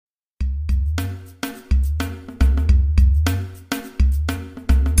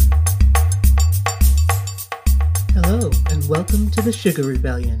welcome to the Sugar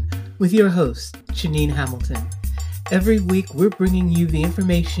Rebellion with your host, Janine Hamilton. Every week we're bringing you the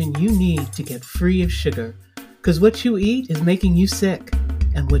information you need to get free of sugar, because what you eat is making you sick,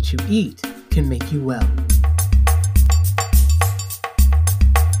 and what you eat can make you well.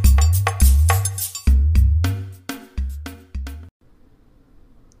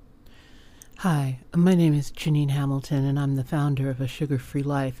 Hi, my name is Janine Hamilton, and I'm the founder of A Sugar-Free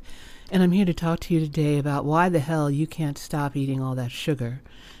Life, and I'm here to talk to you today about why the hell you can't stop eating all that sugar.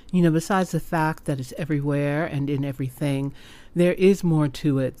 You know, besides the fact that it's everywhere and in everything, there is more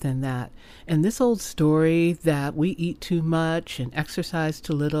to it than that. And this old story that we eat too much and exercise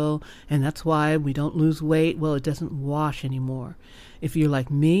too little, and that's why we don't lose weight, well, it doesn't wash anymore. If you're like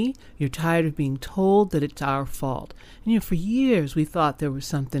me, you're tired of being told that it's our fault. And, you know, for years we thought there was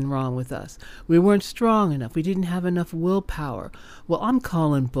something wrong with us. We weren't strong enough. We didn't have enough willpower. Well, I'm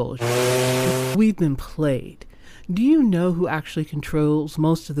calling bullshit. We've been played. Do you know who actually controls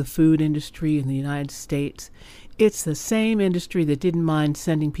most of the food industry in the United States? It's the same industry that didn't mind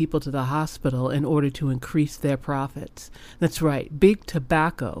sending people to the hospital in order to increase their profits. That's right, Big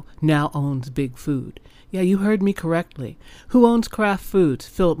Tobacco now owns Big Food. Yeah, you heard me correctly. Who owns Kraft Foods?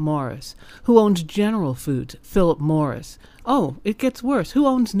 Philip Morris. Who owns General Foods? Philip Morris. Oh, it gets worse. Who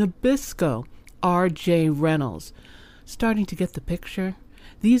owns Nabisco? R.J. Reynolds. Starting to get the picture?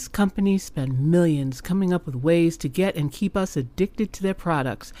 These companies spend millions coming up with ways to get and keep us addicted to their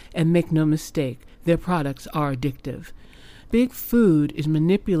products, and make no mistake, their products are addictive. Big Food is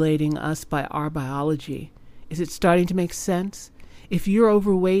manipulating us by our biology. Is it starting to make sense? If you're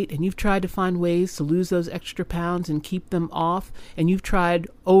overweight and you've tried to find ways to lose those extra pounds and keep them off, and you've tried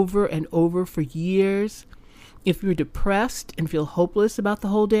over and over for years, if you're depressed and feel hopeless about the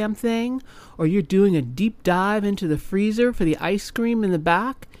whole damn thing, or you're doing a deep dive into the freezer for the ice cream in the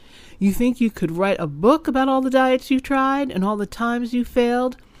back, you think you could write a book about all the diets you've tried and all the times you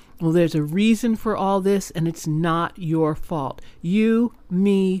failed? Well, there's a reason for all this, and it's not your fault. You,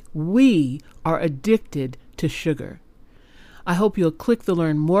 me, we are addicted to sugar. I hope you'll click the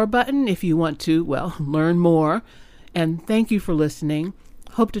Learn More button if you want to, well, learn more. And thank you for listening.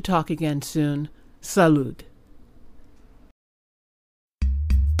 Hope to talk again soon. Salud.